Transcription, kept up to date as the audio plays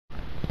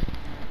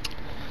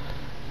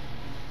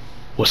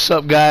What's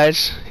up,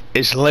 guys?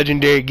 It's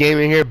Legendary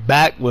Gaming here,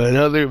 back with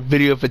another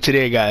video for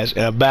today, guys.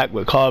 And I'm back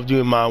with Call of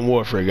Duty Modern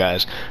Warfare,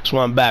 guys. That's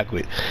what I'm back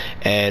with.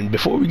 And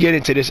before we get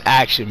into this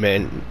action,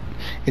 man,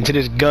 into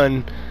this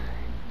gun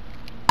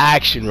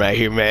action right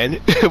here, man,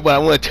 what I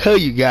want to tell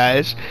you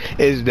guys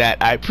is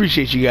that I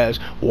appreciate you guys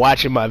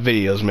watching my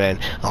videos, man,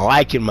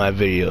 liking my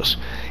videos.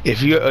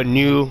 If you're a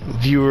new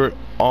viewer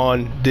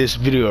on this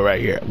video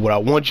right here, what I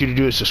want you to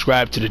do is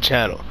subscribe to the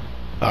channel.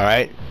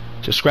 Alright?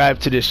 Subscribe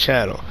to this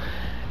channel.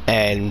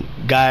 And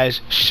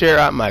guys, share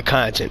out my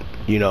content,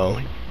 you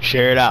know,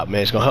 share it out,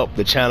 man. It's gonna help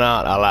the channel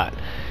out a lot.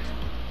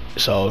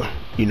 So,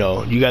 you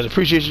know, you guys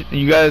appreciate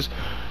you guys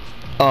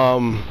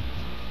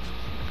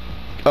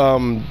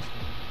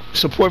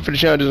support for the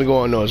channel doesn't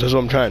go unnoticed. That's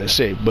what I'm trying to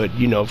say. But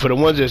you know, for the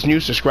ones that's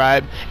new,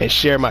 subscribe and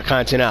share my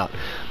content out.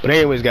 But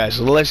anyways, guys,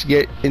 let's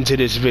get into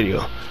this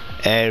video.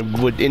 And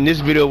in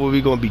this video, what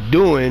we're gonna be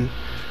doing,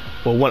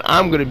 well, what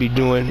I'm gonna be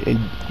doing, and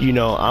you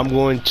know, I'm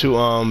going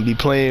to be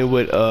playing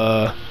with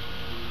a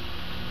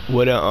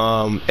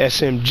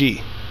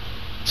SMG,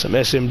 some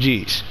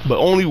SMGs, but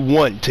only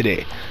one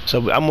today. So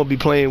I'm gonna be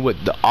playing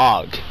with the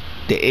AUG,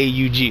 the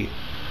AUG.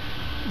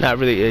 Not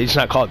really, it's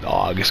not called the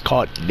AUG, it's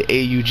called the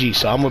AUG.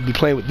 So I'm gonna be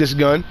playing with this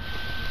gun,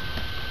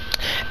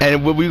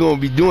 and what we're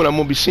gonna be doing, I'm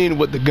gonna be seeing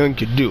what the gun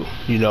could do.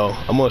 You know,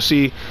 I'm gonna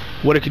see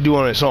what it could do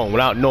on its own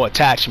without no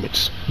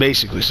attachments,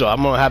 basically. So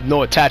I'm gonna have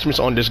no attachments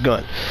on this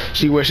gun.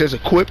 See where it says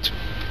equipped,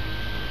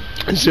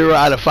 0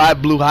 out of 5,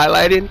 blue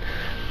highlighted.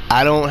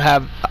 I don't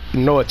have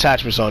no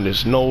attachments on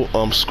this. No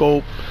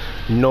scope,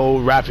 no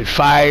rapid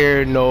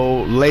fire,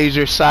 no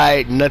laser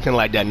sight, nothing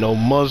like that. No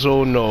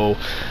muzzle, no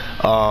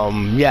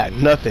yeah,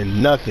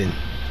 nothing.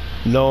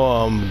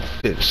 No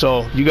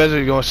so you guys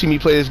are gonna see me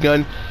play this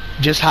gun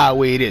just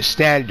how it is,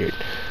 standard,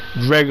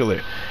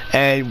 regular.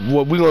 And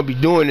what we're gonna be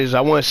doing is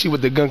I want to see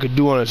what the gun could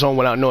do on its own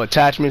without no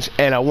attachments,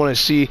 and I want to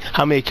see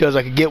how many kills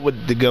I could get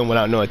with the gun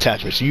without no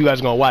attachments. So you guys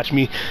are gonna watch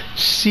me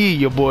see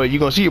your boy. You're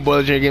gonna see your boy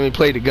Legendary Gaming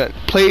play the gun,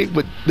 play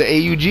with the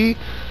AUG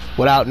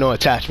without no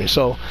attachments.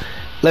 So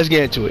let's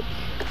get into it.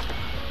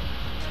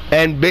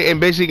 And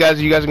basically, guys,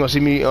 you guys are gonna see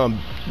me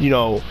you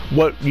know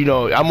what, you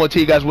know, I'm gonna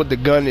tell you guys what the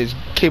gun is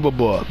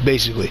capable of,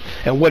 basically,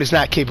 and what it's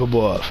not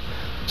capable of.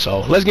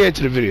 So let's get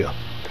into the video.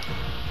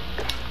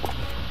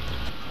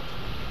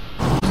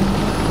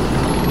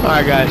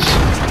 Alright, guys,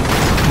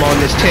 I'm on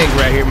this tank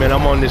right here, man.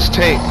 I'm on this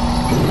tank.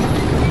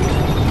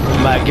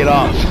 I'm about to get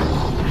off.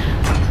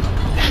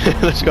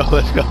 Let's go.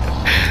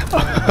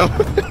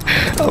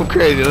 I'm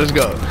crazy. Let's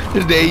go.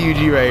 This is the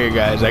AUG right here,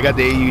 guys. I got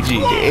the AUG. The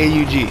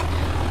AUG.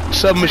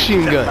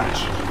 Submachine gun.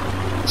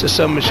 It's a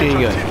submachine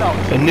gun.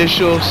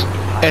 Initials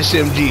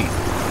SMG.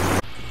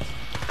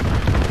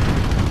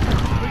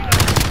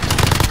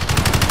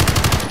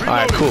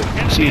 Alright, cool.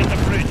 See,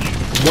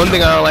 one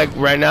thing I don't like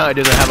right now, it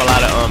doesn't have a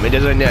lot of it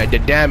doesn't, the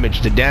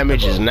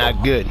damage is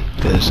not good,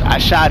 because I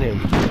shot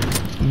him,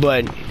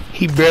 but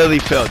he barely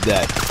felt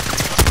that.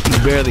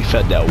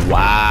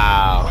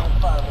 Wow,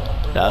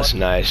 that's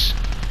nice.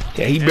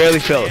 Yeah, he barely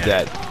felt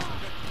that.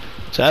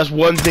 So that's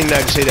one thing that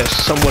I can say that's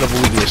somewhat of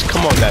a weakness.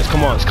 Come on, guys,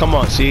 come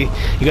on. See,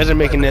 you guys are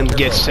making them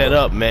get set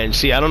up, man.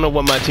 See, I don't know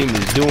what my team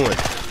is doing.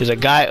 There's a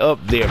guy up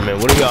there,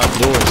 man. What are y'all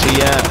doing? See,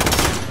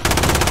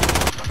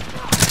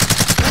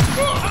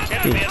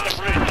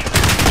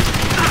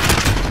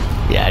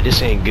 yeah,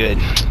 this ain't good.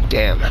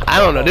 Damn, I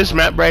don't know, this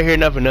map right here,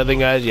 nothing,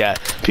 guys. Yeah,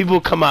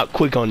 people come out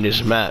quick on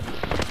this map,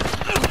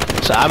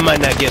 so I might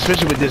not get,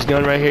 especially with this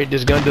gun right here.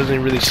 This gun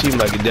doesn't really seem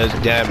like it does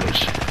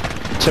damage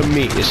to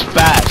me. It's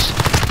fast,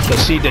 but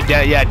see the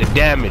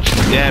damage,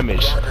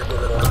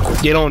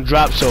 they don't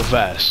drop so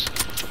fast.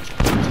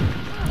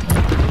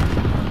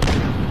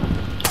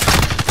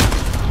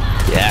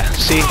 Yeah,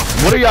 see,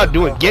 what are y'all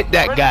doing? Get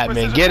that guy,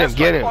 man. Get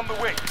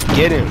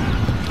him.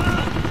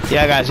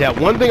 Yeah, guys, yeah,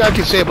 one thing I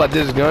can say about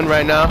this gun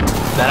right now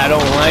that I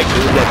don't like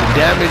is that the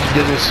damage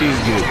doesn't seem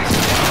good,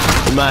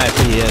 in my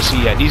opinion. Yeah,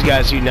 see, yeah, these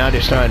guys, see, now they're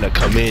starting to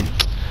come in.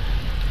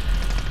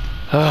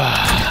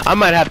 I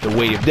might have to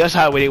wait. If that's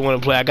how they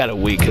want to play, I gotta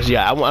wait, because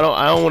yeah, I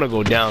don't want to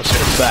go down so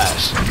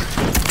fast.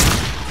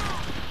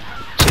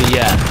 So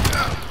yeah,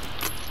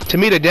 to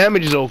me the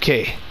damage is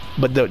okay,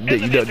 but the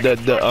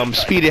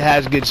speed, it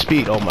has good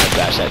speed. Oh my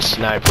gosh, that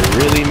sniper,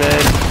 really,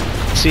 man?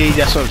 See,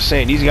 that's what I'm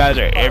saying. These guys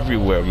are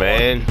everywhere,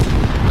 man.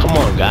 Come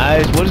on,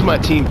 guys. What is my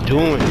team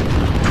doing? See?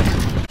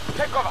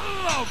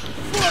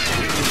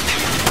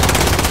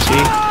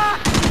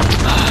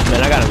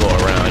 Man, I gotta go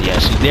around. Yeah,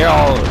 see, they're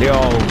all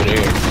over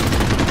there.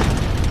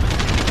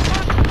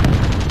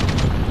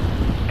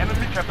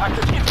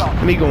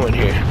 Let me go in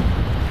here.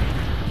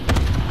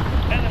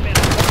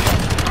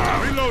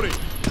 Reloading.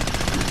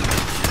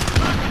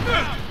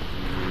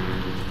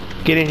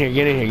 Get in here.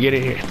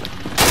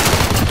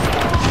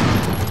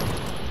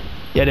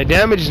 Yeah, the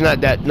damage is not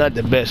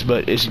the best,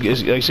 but it's like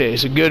I said,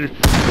 it's a good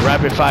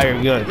rapid fire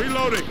gun.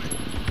 Reloading.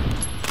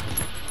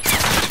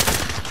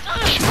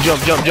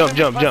 Jump.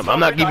 I'm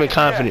not even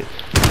confident.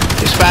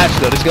 It's fast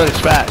though. This gun is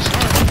fast.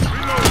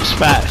 It's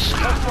fast.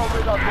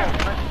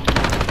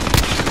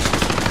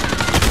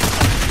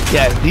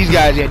 Yeah, these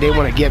guys, yeah, they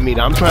want to get me.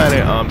 I'm trying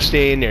to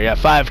stay in there. Yeah,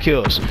 5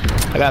 kills.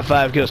 I got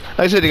 5 kills. Like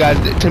I said, the guys,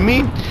 to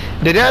me,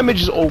 the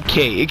damage is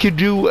okay. It could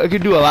do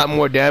a lot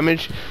more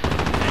damage,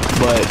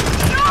 but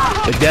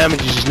the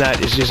damage is just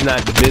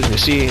not the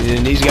business. See,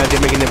 and these guys, they're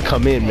making them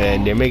come in,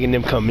 man. They're making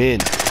them come in.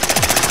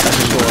 That's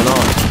what's going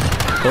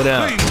on. Go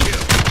down.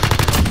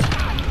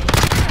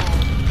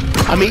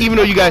 I mean, even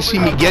though you guys see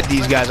me get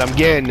these guys, I'm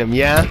getting them,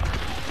 yeah.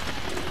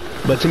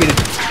 But to me,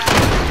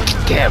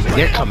 damn it,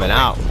 they're coming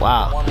out.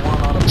 Wow.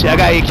 See, I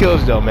got 8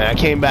 kills though, man. I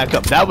came back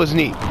up. That was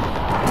neat.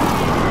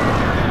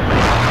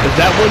 Cause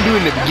that one dude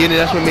in the beginning,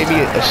 that's what made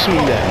me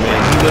assume that,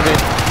 man.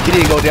 He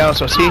didn't go down.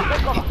 So see,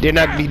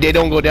 they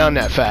don't go down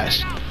that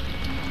fast.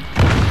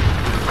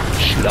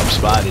 Shoot, I'm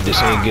spotted.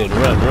 This ain't good.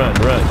 Run.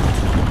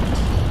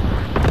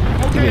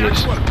 Give me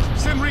this.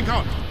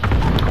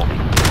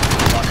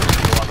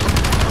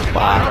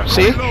 Wow.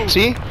 See,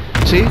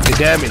 the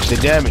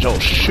damage. Oh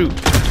shoot.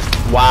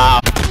 Wow.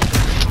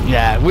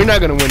 Yeah, we're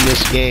not gonna win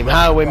this game.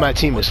 How the way my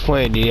team is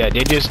playing, yeah,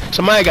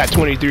 somebody got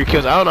 23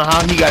 kills. I don't know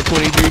how he got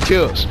 23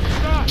 kills.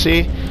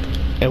 See,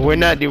 and we're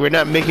not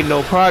making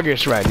no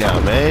progress right now,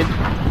 man.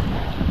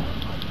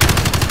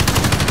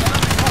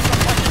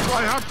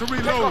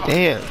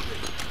 Damn.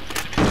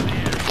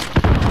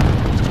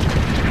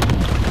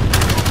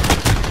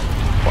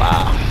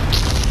 Wow.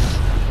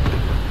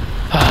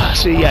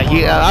 See,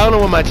 yeah, I don't know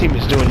what my team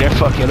is doing. They're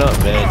fucking up,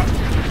 man.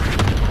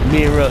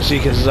 Being real, see,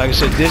 because like I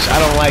said, I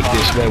don't like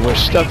this, man. We're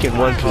stuck in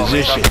one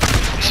position.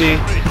 See,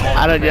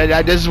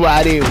 this is what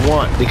I didn't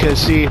want, because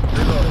see,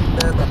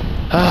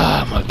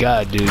 oh my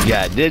god, dude,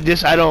 yeah,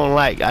 this I don't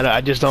like. I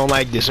just don't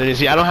like this. And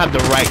see, I don't have the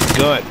right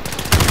gun.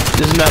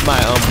 This is not my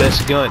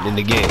best gun in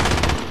the game.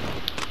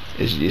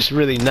 It's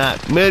really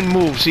not. Men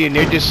move, see, and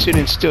they're just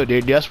sitting still.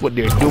 That's what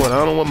they're doing. I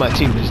don't know what my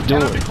team is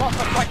doing.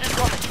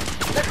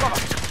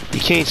 You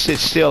can't sit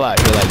still out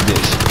here like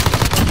this.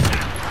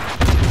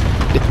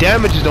 The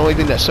damage is the only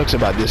thing that sucks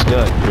about this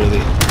gun,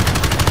 really.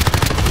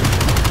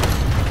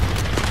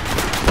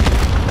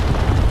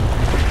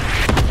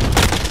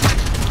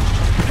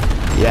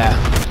 Yeah,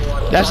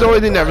 that's the only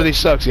thing that really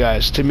sucks,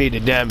 guys. To me, the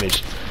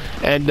damage,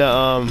 and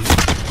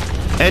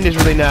it's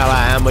really not a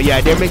lot of ammo.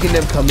 Yeah, they're making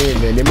them come in,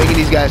 man. They're making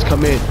these guys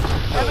come in.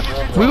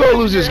 We're gonna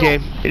lose this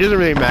game. It doesn't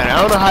really matter.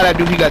 I don't know how that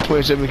dude, he got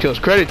 27 kills.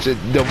 Credit to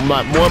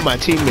more of my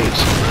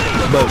teammates,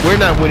 but we're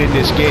not winning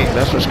this game.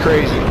 That's what's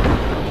crazy.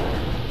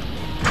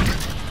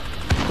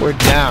 We're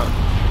down.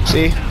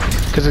 See?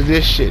 Because of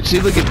this shit.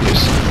 See, look at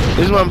this.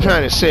 This is what I'm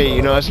trying to say.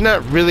 You know, it's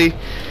not really,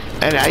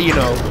 and you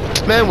know,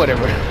 man,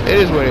 whatever. It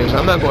is what it is.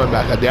 I'm not going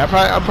back out there.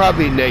 I'm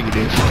probably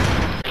negative.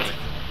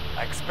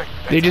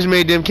 They just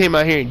came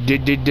out here and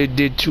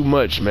did too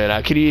much, man.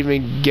 I couldn't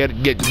even get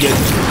the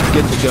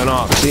gun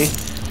off. See?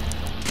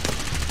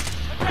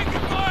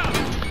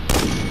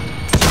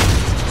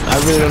 I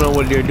really don't know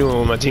what they're doing,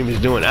 what my team is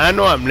doing. I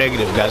know I'm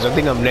negative, guys. I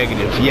think I'm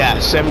negative. Yeah,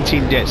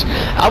 17 deaths.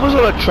 I was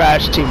on a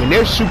trash team, and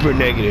they're super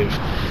negative.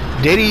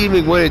 They didn't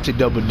even win it to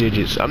double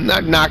digits. I'm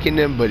not knocking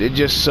them, but it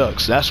just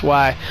sucks. That's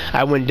why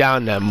I went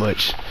down that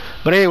much.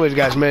 But anyways,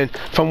 guys, man,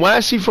 from what I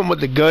see from what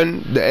the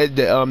gun, the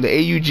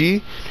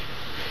AUG,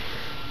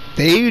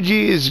 the AUG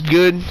is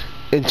good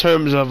in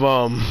terms of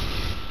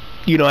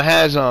you know, it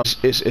has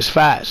it's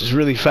fast. It's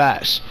really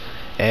fast,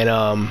 and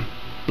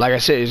like I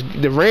said,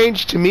 the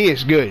range to me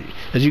is good.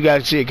 As you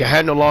guys see, it can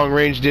handle long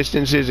range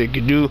distances.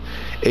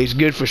 It's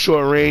good for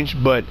short range,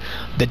 but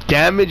the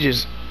damage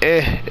is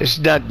it's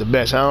not the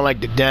best. I don't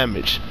like the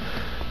damage.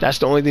 That's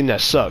the only thing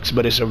that sucks.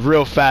 But it's a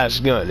real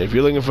fast gun. If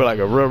you're looking for like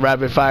a real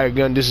rapid fire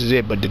gun, this is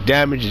it. But the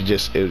damage is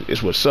just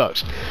it's what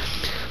sucks.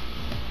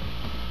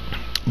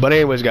 But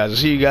anyways, guys, I'll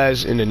see you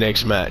guys in the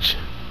next match.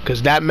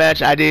 Cause that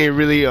match I didn't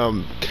really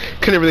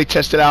couldn't really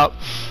test it out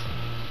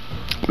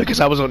because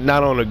I was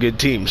not on a good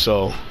team.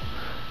 So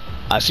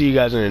I'll see you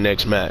guys in the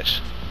next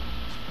match.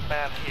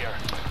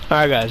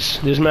 Alright guys,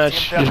 this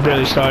match just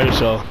barely started,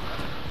 so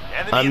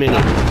I'm in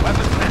it.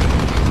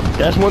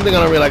 That's one thing I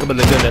don't really like about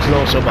the gun. That's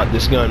not so about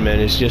this gun, man.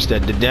 It's just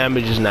that the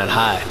damage is not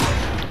high.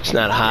 It's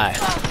not high.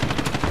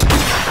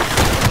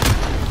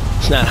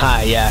 It's not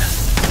high, yeah.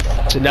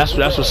 So that's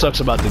what sucks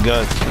about the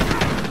gun.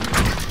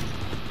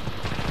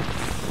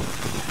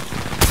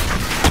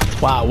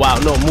 Wow,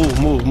 no,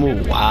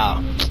 move.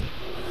 Wow.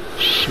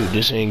 Shoot,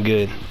 this ain't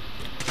good.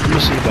 Let me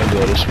see if I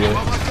go this way.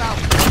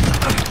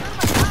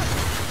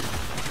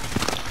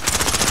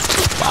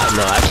 Wow,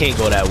 no, I can't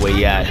go that way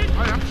yet.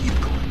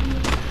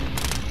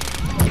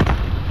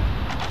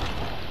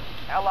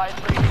 Allied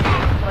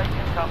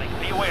incoming.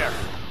 Beware.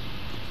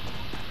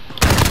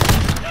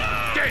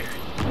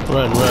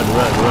 Run.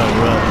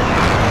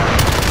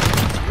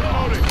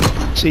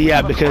 See,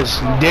 yeah, because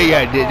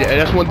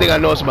that's one thing I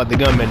noticed about the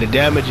gun, man. The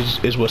damage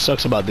is what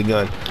sucks about the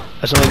gun.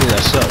 That's the only thing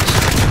that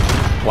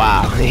sucks.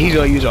 Wow, and he's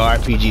gonna use an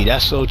RPG.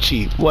 That's so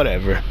cheap.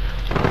 Whatever,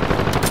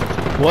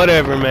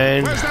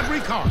 man. Where's that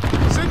recon?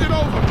 Send it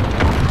over.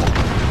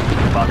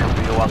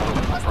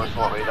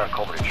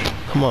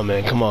 Come on,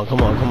 man. Come on.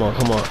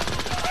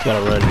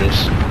 Gotta run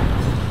this.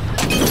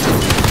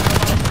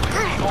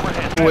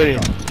 Wait.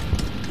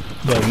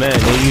 But man,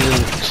 they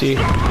using. See,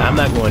 I'm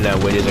not going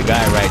that way. There's a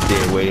guy right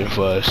there waiting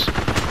for us.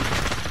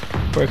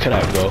 Where could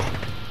I go?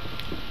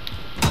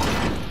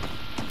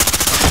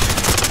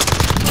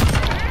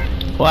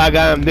 Well, I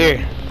got him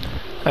there.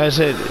 Like I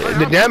said,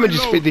 the damage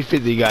is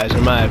 50-50, guys,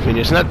 in my opinion.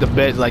 It's not the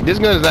best. Like, this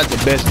gun is not the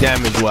best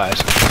damage-wise.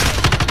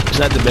 It's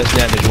not the best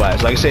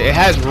damage-wise. Like I said, it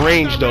has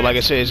range, though. Like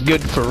I said, it's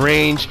good for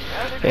range.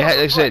 It has,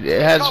 like I said,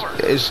 it has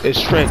its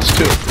strengths,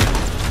 too.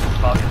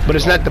 But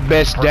it's not the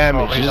best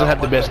damage. It doesn't have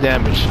the best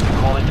damage.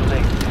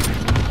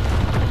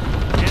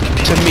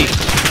 To me.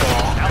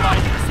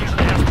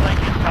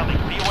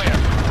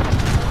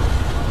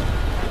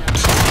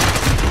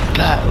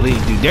 Golly,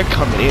 dude, they're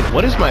coming in.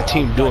 What is my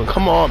team doing?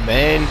 Come on,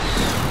 man.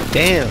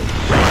 Damn.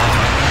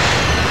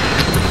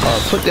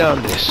 Put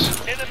down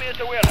this.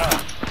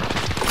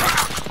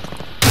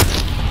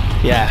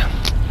 Yeah.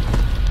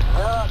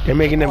 They're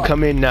making them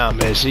come in now,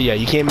 man. See, yeah,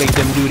 you can't make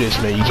them do this,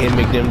 man. You can't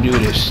make them do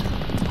this.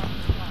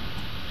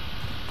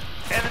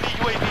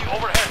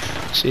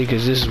 See,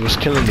 because this was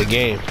killing the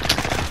game.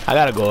 I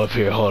gotta go up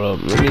here. Hold up.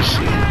 Let me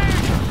see.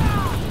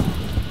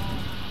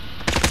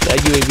 That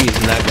UAV is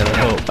not gonna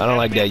help. I don't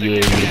like that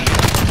UAV.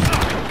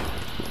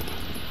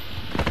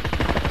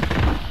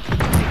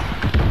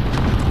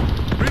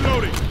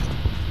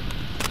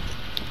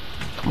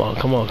 Come on,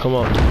 come on, come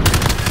on.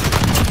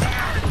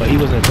 But he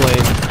wasn't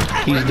playing.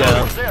 He's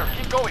down.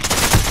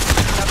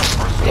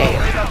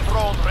 Damn.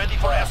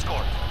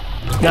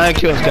 9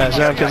 kills, guys.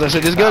 9 kills. I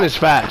said this gun is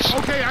fast.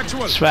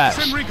 It's fast.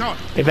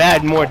 If it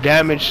had more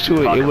damage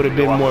to it, it would have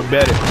been more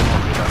better.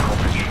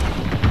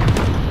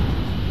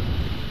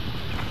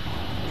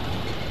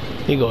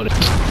 He go there.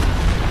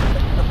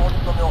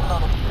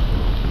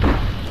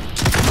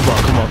 Come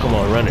on, come on, come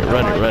on. Run it,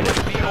 run it, run it.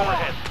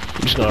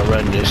 I'm just gonna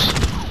run this.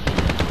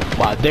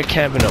 Wow, they're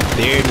camping up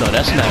there. No,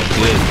 that's not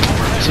good.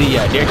 See,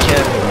 yeah, they're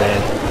camping,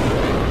 man.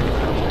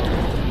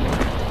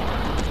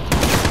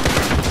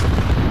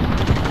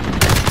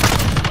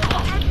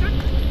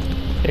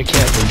 They're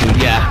camping,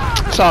 dude.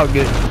 Yeah, it's all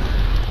good.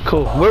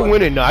 Cool. We're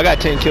winning, though. I got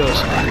 10 kills.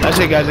 I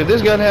say, guys, if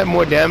this gun had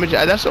more damage,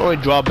 that's the only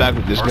drawback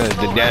with this gun is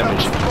the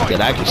damage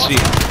that I can see.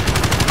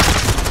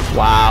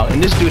 Wow,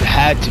 and this dude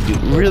had to do.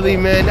 Really,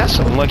 man? That's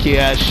some lucky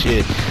ass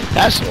shit.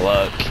 That's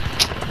luck.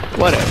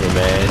 Whatever,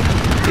 man.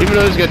 Even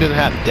though this guy doesn't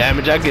have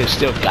damage, I could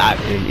still got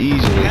him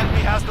easily.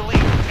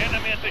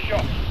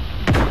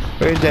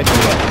 Where's that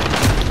dude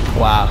at?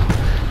 Wow.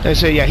 They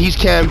say, yeah, he's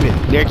camping.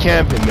 They're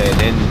camping, man.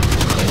 And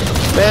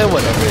man,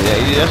 whatever.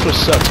 That's what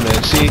sucks,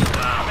 man. See?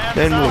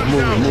 Then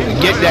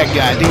move. Get that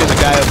guy. I think there's a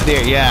guy up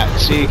there. Yeah.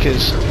 See,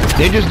 because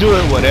they're just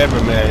doing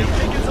whatever, man.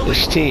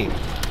 This team.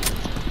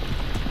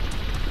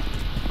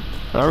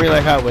 I don't really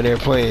like how when they're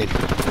playing.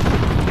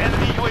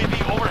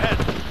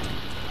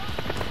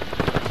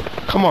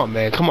 Come on,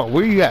 man. Come on.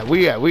 Where you at? Where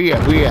you at? Where you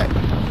at? Where you at?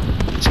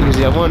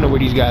 See, I want to know where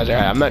these guys are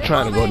at. I'm not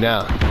trying to go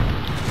down.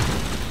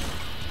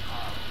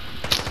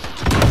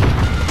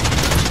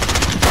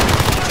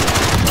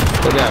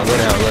 Go down, go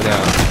down, go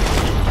down.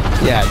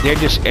 Yeah, they're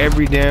just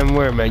every damn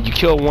where, man. You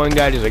kill one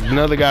guy, there's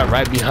another guy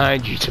right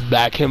behind you to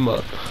back him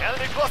up.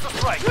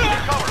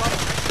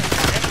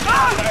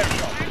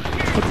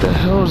 What the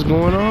hell is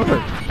going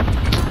on?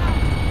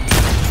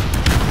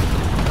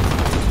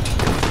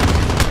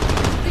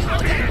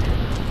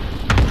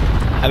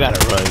 I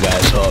gotta run,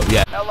 guys. So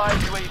yeah,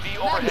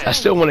 I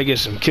still want to get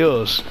some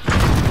kills.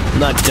 I'm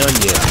not done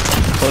yet.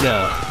 Hold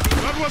on.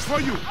 That was for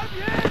you.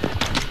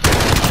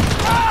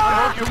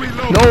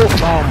 No.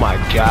 Oh my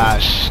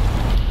gosh.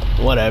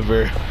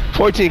 Whatever.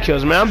 14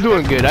 kills, man. I'm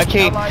doing good. I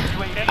can't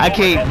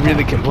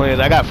really complain.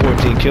 I got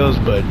 14 kills,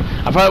 but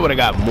I probably would have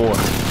got more.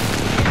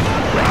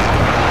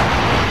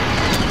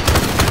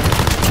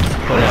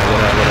 Hold on.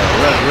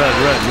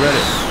 Run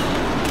it.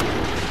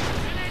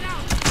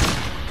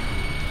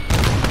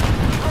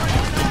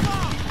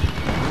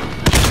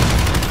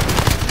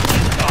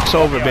 It's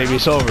over, baby.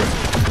 It's over.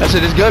 I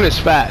said this gun is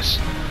fast.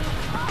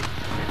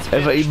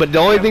 But the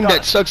only thing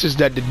that sucks is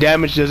that the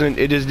damage doesn't.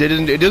 It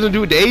doesn't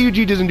do. The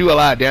AUG doesn't do a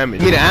lot of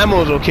damage. I mean, the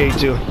ammo is okay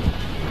too.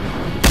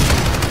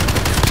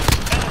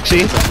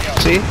 See?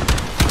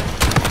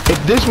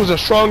 If this was a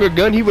stronger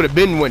gun, he would have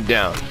been went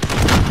down.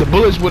 The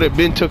bullets would have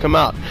been took him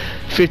out.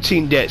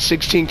 15 deaths,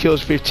 16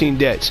 kills, 15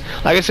 deaths.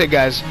 Like I said,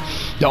 guys,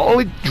 the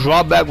only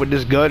drawback with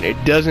this gun,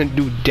 it doesn't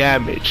do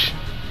damage.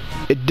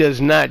 It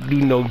does not do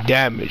no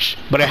damage,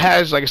 but it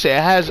has, like I said,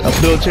 it has a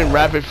built-in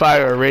rapid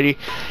fire already.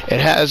 It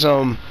has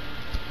the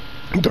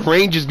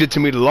range is good to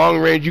me. The long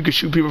range, you can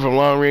shoot people from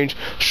long range,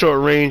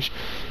 short range.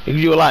 It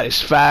can do a lot.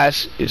 It's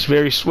fast, it's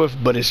very swift,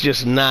 but it's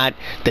just not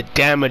the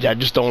damage. I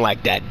just don't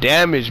like that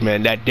damage,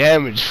 man. That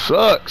damage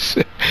sucks.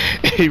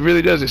 It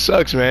really does. It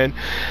sucks, man.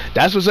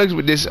 That's what sucks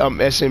with this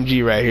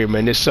SMG right here,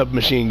 man. This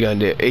submachine gun,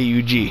 the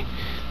AUG.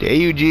 The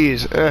AUG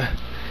is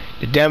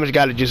the damage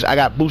I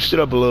got boosted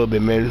up a little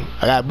bit, man.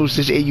 I gotta boost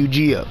this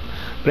AUG up.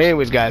 But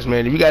anyways, guys,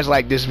 man, if you guys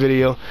like this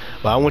video,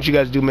 what I want you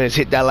guys to do, man, is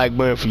hit that like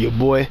button for your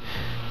boy.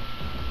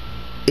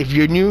 If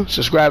you're new,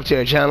 subscribe to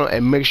the channel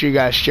and make sure you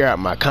guys share out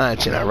my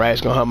content, alright?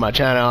 It's gonna help my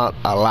channel out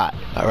a lot,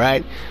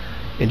 alright?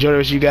 Enjoy the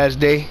rest of you guys'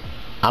 day.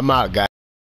 I'm out, guys.